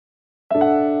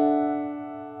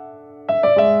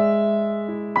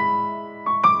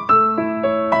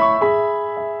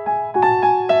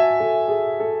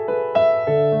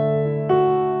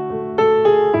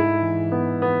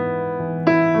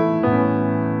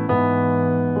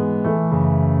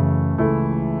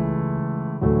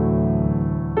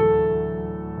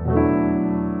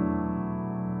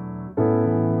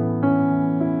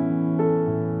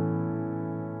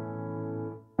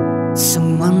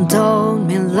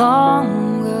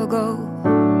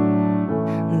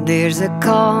There's a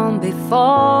calm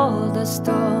before the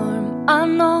storm, I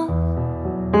know.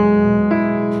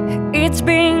 It's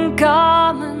been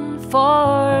coming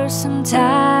for some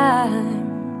time.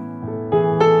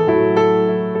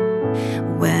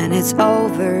 When it's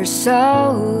over,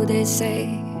 so they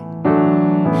say,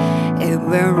 it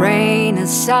will rain a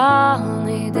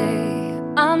sunny day,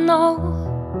 I know.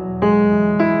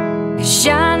 It's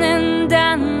shining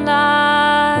down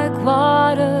like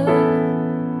water.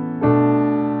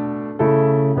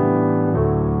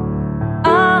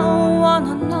 I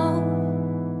wanna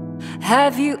know,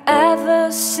 have you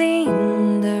ever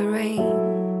seen the rain?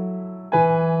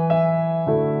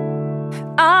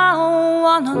 I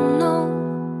wanna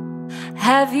know,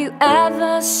 have you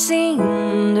ever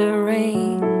seen the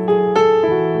rain?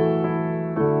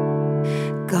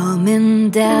 Coming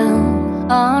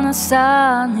down on a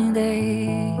sunny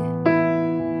day.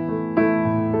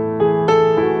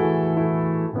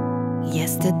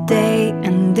 Yesterday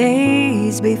and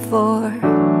days before,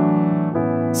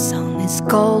 sun is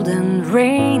cold and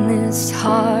rain is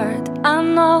hard, I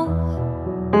know.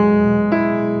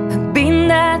 I've been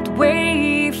that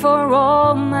way for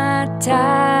all my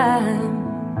time,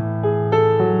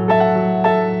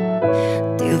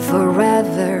 till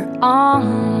forever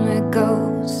on it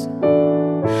goes,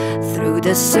 through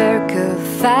the circle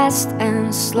fast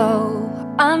and slow,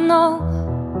 I know.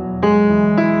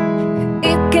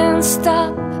 It can't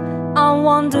stop, I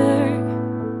wonder.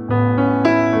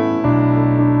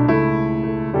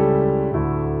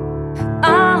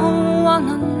 I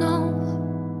wanna know,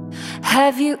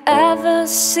 have you ever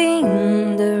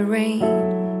seen the rain?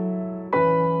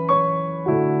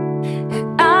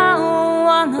 I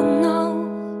wanna know,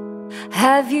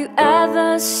 have you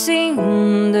ever seen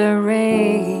the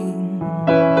rain?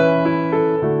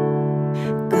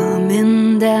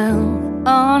 Coming down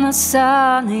on a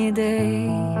sunny day.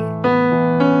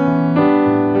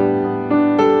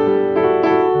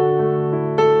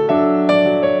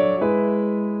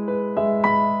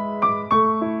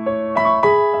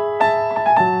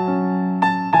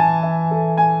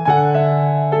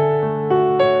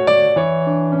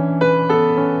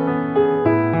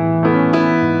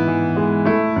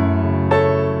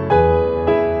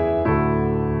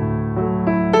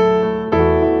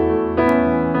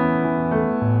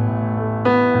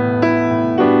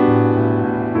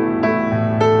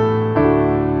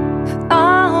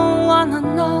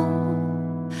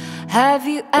 Have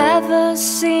you ever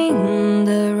seen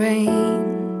the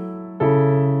rain?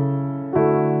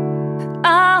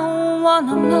 I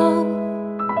wanna know,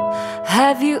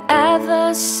 have you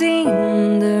ever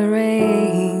seen the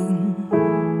rain?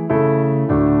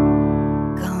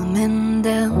 Coming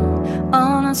down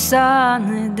on a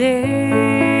sunny day.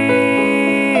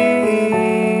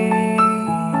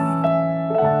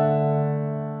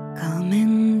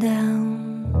 Coming down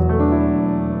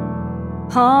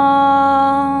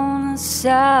on a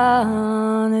sunny